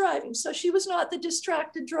 she was driving, so she was not the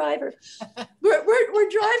distracted driver. We're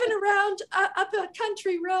driving around up a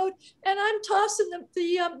country road, and I'm tossing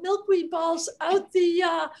the milkweed balls out the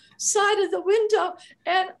side of the window,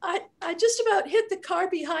 and I just about hit the car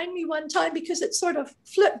behind me one time because it sort of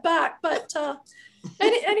flipped back. But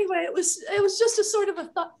anyway, it was just a sort of a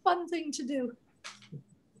fun thing to do.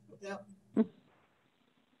 yeah.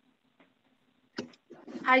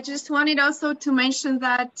 I just wanted also to mention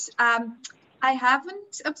that I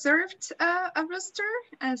haven't observed a rooster,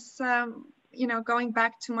 as you know, going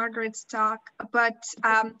back to Margaret's talk, but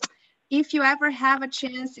if you ever have a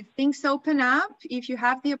chance, if things open up, if you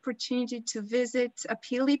have the opportunity to visit a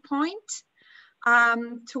Peely Point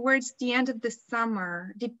towards the end of the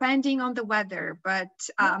summer, depending on the weather, but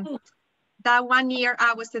that one year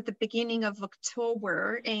I was at the beginning of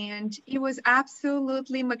October, and it was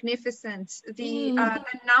absolutely magnificent. The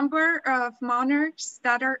number of monarchs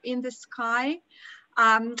that are in the sky,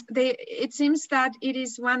 it seems that it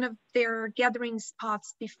is one of their gathering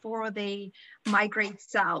spots before they migrate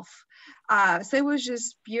south. So it was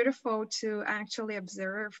just beautiful to actually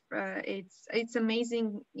observe. It's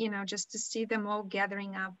amazing, you know, just to see them all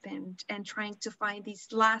gathering up and trying to find these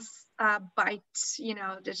last bites. You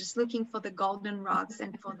know, they're just looking for the goldenrods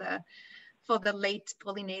and for the late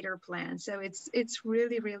pollinator plants. So it's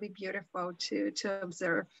really, really beautiful to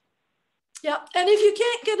observe. Yeah, and if you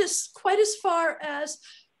can't get quite as far as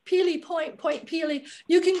Peely Point, Point Peely,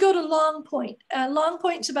 you can go to Long Point. Long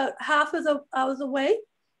Point's about half of the way,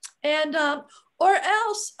 and or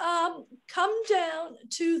else come down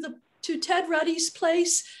to Ted Ruddy's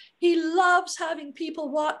place. He loves having people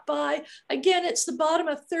walk by. Again, it's the bottom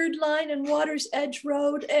of 3rd Line and Water's Edge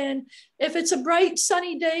Road, and if it's a bright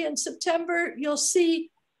sunny day in September, you'll see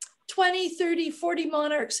 20, 30, 40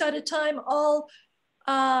 monarchs at a time, all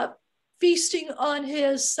feasting on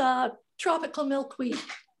his tropical milkweed.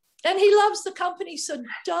 And he loves the company, so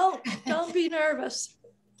don't be nervous.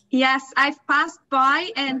 Yes, I've passed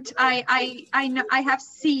by, and I know I have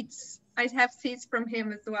seeds. I have seeds from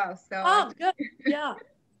him as well. So oh, good. Yeah.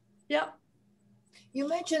 Yeah. You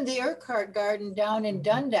mentioned the Urquhart Garden down in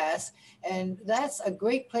Dundas, and that's a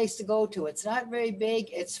great place to go to. It's not very big.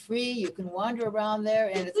 It's free. You can wander around there,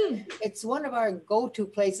 and it's one of our go-to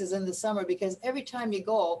places in the summer, because every time you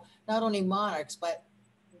go, not only monarchs, but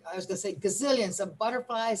I was going to say gazillions of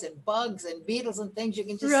butterflies and bugs and beetles and things you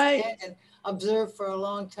can just stand and observe for a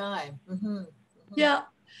long time. Yeah.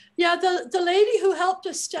 Yeah, the lady who helped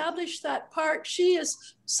establish that park, she is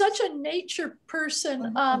such a nature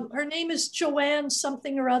person. Her name is Joanne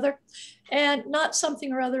something or other, and not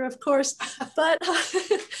something or other, of course, but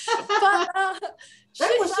that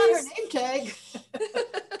was on her name tag.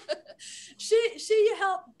 She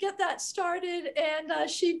helped get that started, and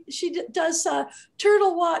she does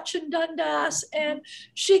Turtle Watch in Dundas, and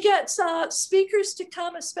she gets speakers to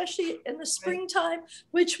come, especially in the springtime,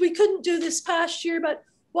 which we couldn't do this past year, but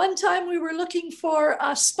one time we were looking for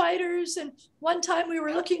spiders, and one time we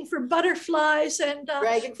were looking for butterflies, and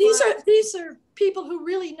these are people who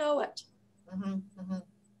really know it.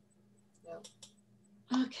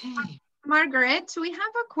 Okay. Margaret, we have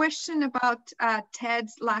a question about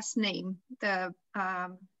Ted's last name, the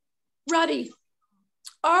Ruddy,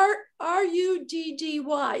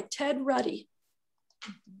 R-U-D-D-Y, Ted Ruddy.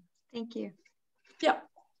 Thank you. Yeah.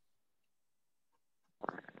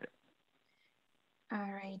 All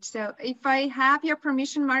right, so if I have your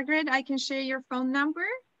permission, Margaret, I can share your phone number.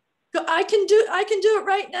 I can do it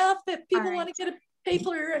right now if people want to get a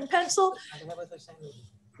paper and pencil.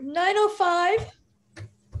 905.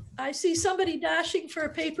 I see somebody dashing for a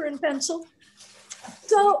paper and pencil.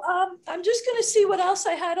 So I'm just going to see what else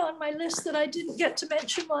I had on my list that I didn't get to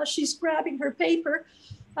mention while she's grabbing her paper.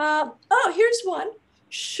 Oh, here's one.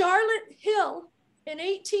 Charlotte Hill. In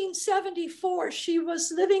 1874, she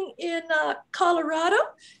was living in Colorado,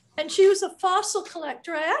 and she was a fossil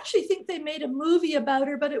collector. I actually think they made a movie about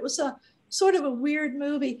her, but it was a sort of a weird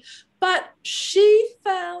movie. But she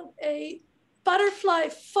found a butterfly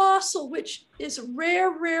fossil, which is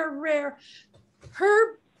rare, rare, rare.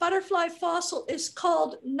 Her butterfly fossil is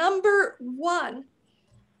called number 1,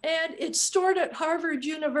 and it's stored at Harvard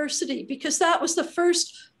University because that was the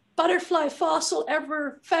first butterfly fossil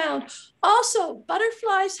ever found. Also,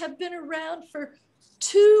 butterflies have been around for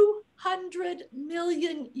 200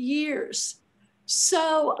 million years.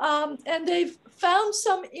 So, and they've found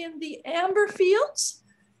some in the amber fields.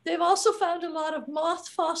 They've also found a lot of moth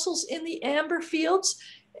fossils in the amber fields,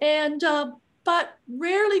 and but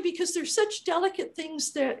rarely, because they're such delicate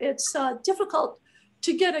things, that it's difficult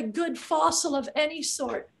to get a good fossil of any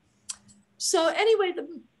sort. So anyway,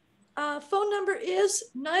 the phone number is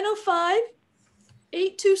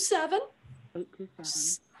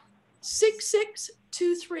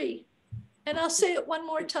 905-827-6623. And I'll say it one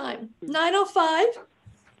more time.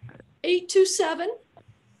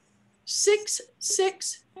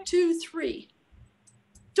 905-827-6623.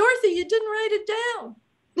 Dorothy, you didn't write it down.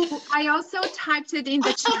 I also typed it in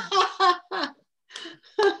the chat.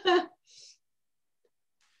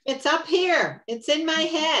 It's up here. It's in my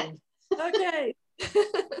head. Okay.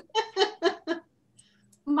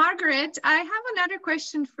 Margaret, I have another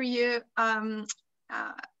question for you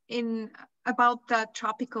about the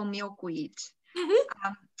tropical milkweed.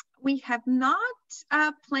 We have not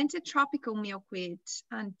planted tropical milkweed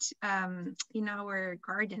in our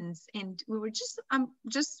gardens, and we were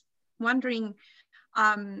just wondering.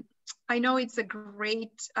 I know it's a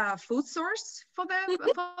great food source for the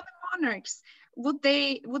monarchs. Would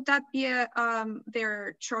that be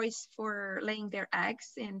their choice for laying their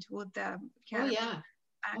eggs, and would the caterpillar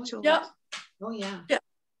actually Oh, yeah. Yeah.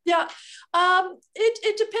 Yeah.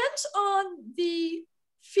 It depends on the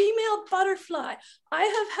female butterfly. I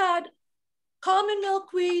have had common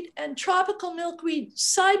milkweed and tropical milkweed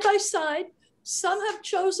side by side. Some have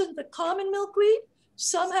chosen the common milkweed.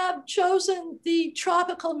 Some have chosen the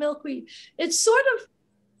tropical milkweed. It's sort of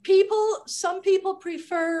some people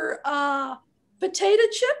prefer potato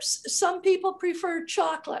chips. Some people prefer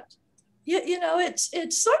chocolate. You know, it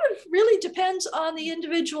sort of really depends on the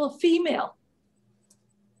individual female.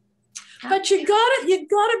 But you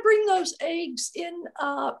gotta bring those eggs in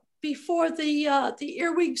before the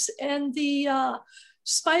earwigs and the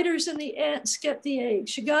spiders and the ants get the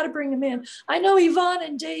eggs. You gotta bring them in. I know Yvonne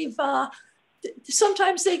and Dave,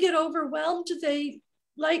 sometimes they get overwhelmed. I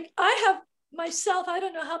have myself, I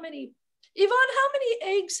don't know how many. Yvonne, how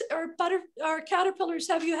many eggs or caterpillars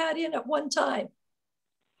have you had in at one time?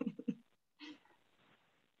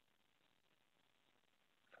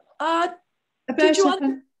 Did you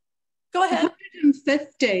want? Go ahead.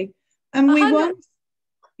 150. And we once,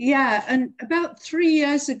 yeah, and about 3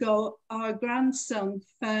 years ago, our grandson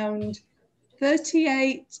found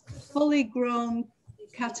 38 fully grown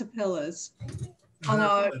caterpillars on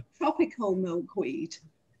our tropical milkweed.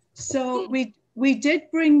 So we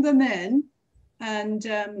did bring them in, and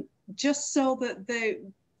just so that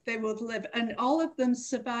they would live, and all of them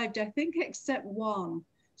survived, I think, except one.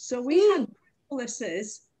 So we had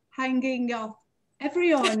chrysalises hanging off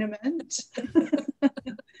every ornament.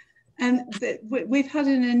 And we've had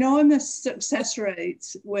an enormous success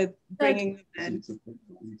rate with bringing them in.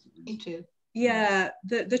 Me too. Yeah,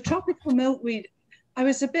 the tropical milkweed, I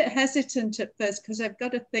was a bit hesitant at first because I've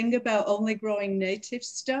got a thing about only growing native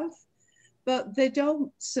stuff, but they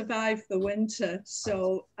don't survive the winter.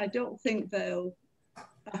 So I don't think they'll,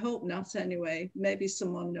 I hope not anyway. Maybe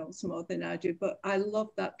someone knows more than I do, but I love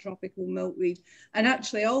that tropical milkweed. And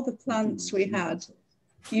actually all the plants we had,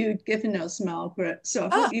 you'd given us, Margaret. So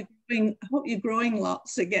I hope you're growing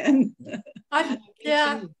lots again.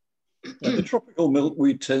 Yeah. The tropical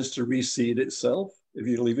milkweed tends to reseed itself if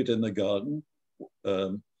you leave it in the garden,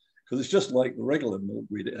 because it's just like the regular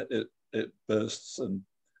milkweed. It bursts and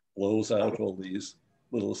blows out all these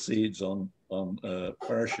little seeds on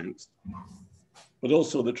parachutes. But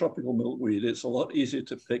also the tropical milkweed, it's a lot easier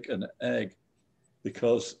to pick an egg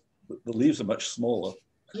because the leaves are much smaller.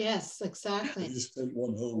 Yes, exactly. You just take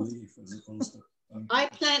one whole leaf as opposed to. I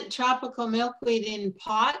plant tropical milkweed in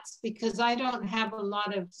pots because I don't have a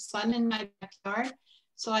lot of sun in my backyard.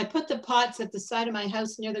 So I put the pots at the side of my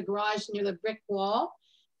house near the garage, near the brick wall,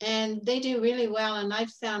 and they do really well. And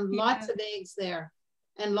I've found lots of eggs there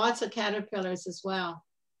and lots of caterpillars as well.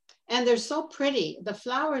 And they're so pretty. The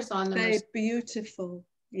flowers on them are beautiful.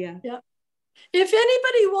 Yeah. Yeah. If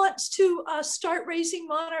anybody wants to start raising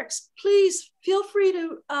monarchs, please feel free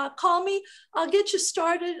to call me. I'll get you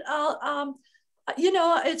started. You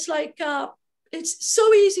know, it's like, it's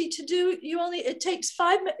so easy to do. It takes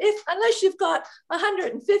 5 minutes, unless you've got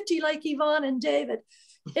 150 like Yvonne and David.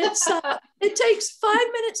 It takes 5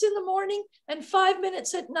 minutes in the morning and 5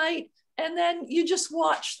 minutes at night, and then you just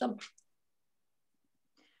watch them.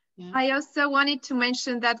 Yeah. I also wanted to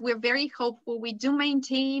mention that we're very hopeful. We do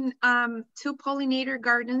maintain 2 pollinator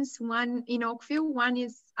gardens, one in Oakville, one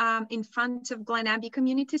is in front of Glen Abbey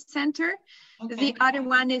Community Center. Okay. The other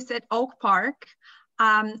one is at Oak Park.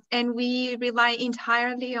 And we rely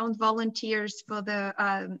entirely on volunteers for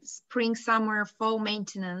the spring, summer, fall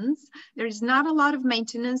maintenance. There's not a lot of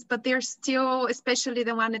maintenance, but they're still, especially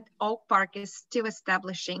the one at Oak Park, is still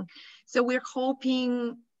establishing. So we're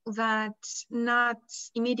hoping that not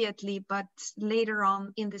immediately, but later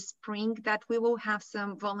on in the spring, that we will have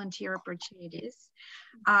some volunteer opportunities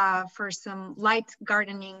for some light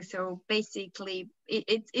gardening. So basically,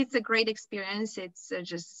 it's a great experience. It's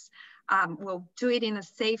just, we'll do it in a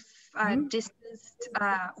safe, distanced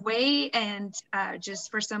way, and just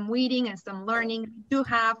for some weeding and some learning. We do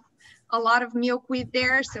have a lot of milkweed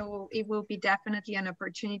there, so it will be definitely an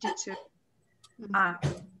opportunity to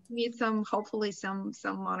meet hopefully some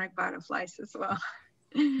monarch butterflies as well.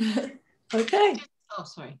 Okay. Oh,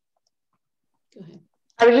 sorry. Go ahead.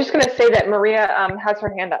 I was just going to say that Maria has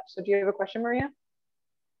her hand up. So do you have a question, Maria?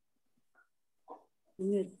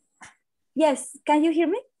 Yes. Can you hear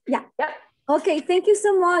me? Yeah. Yeah. Okay. Thank you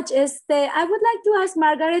so much. I would like to ask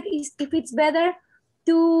Margaret if it's better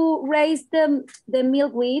to raise the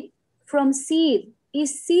milkweed from seed.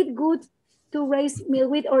 Is seed good to raise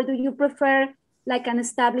milkweed, or do you prefer like an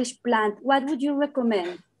established plant? What would you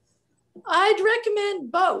recommend? I'd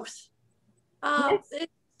recommend both. Yes.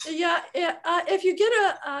 If you get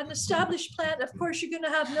an established plant, of course, you're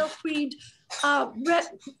going to have milkweed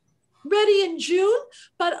ready in June,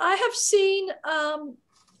 but I have seen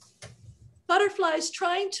butterflies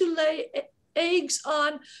trying to lay eggs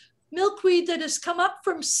on milkweed that has come up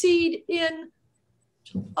from seed in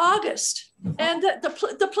August. And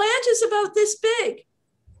the plant is about this big.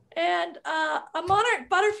 And a monarch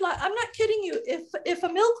butterfly, I'm not kidding you, if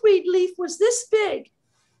a milkweed leaf was this big,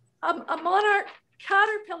 a monarch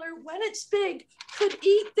caterpillar, when it's big, could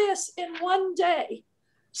eat this in one day.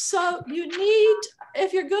 So you need,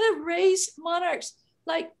 if you're going to raise monarchs,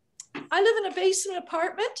 like I live in a basement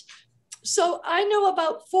apartment, so I know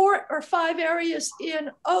about 4 or 5 areas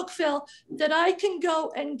in Oakville that I can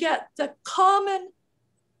go and get the common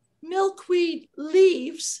milkweed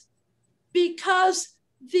leaves, because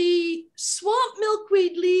the swamp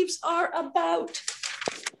milkweed leaves are about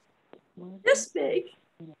this big.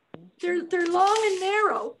 They're long and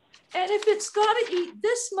narrow. And if it's got to eat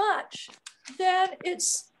this much, then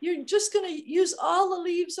you're just going to use all the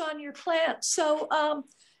leaves on your plant. So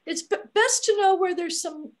it's best to know where there's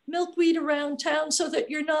some milkweed around town so that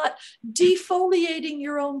you're not defoliating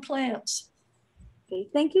your own plants. Okay,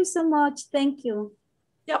 thank you so much. Thank you.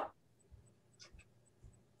 Yep.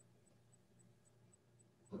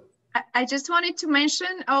 I just wanted to mention,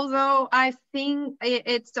 although I think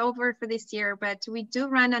it's over for this year, but we do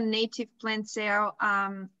run a native plant sale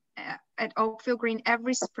at Oakvillegreen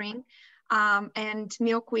every spring. And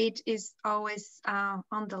milkweed is always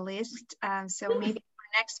on the list. So maybe for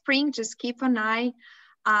next spring, just keep an eye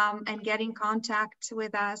and get in contact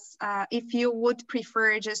with us. If you would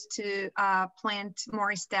prefer just to plant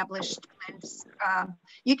more established plants,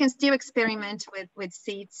 you can still experiment with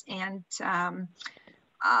seeds and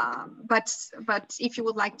but if you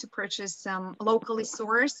would like to purchase some locally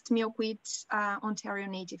sourced milkweed Ontario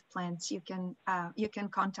native plants, you can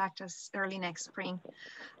contact us early next spring.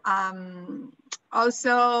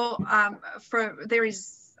 Also,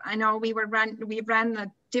 I know we ran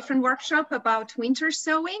a different workshop about winter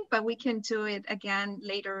sowing, but we can do it again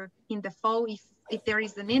later in the fall if there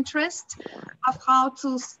is an interest of how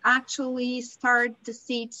to actually start the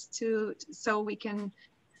seeds so we can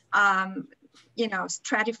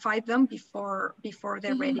stratify them before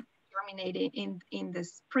they're ready to germinate in the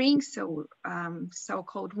spring. So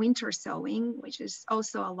so-called winter sowing, which is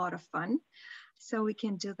also a lot of fun. So we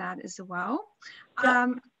can do that as well.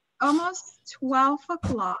 Almost 12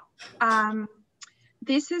 o'clock.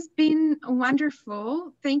 This has been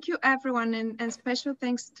wonderful. Thank you, everyone, and special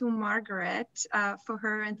thanks to Margaret for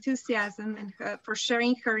her enthusiasm and for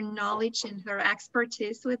sharing her knowledge and her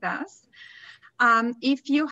expertise with us. If you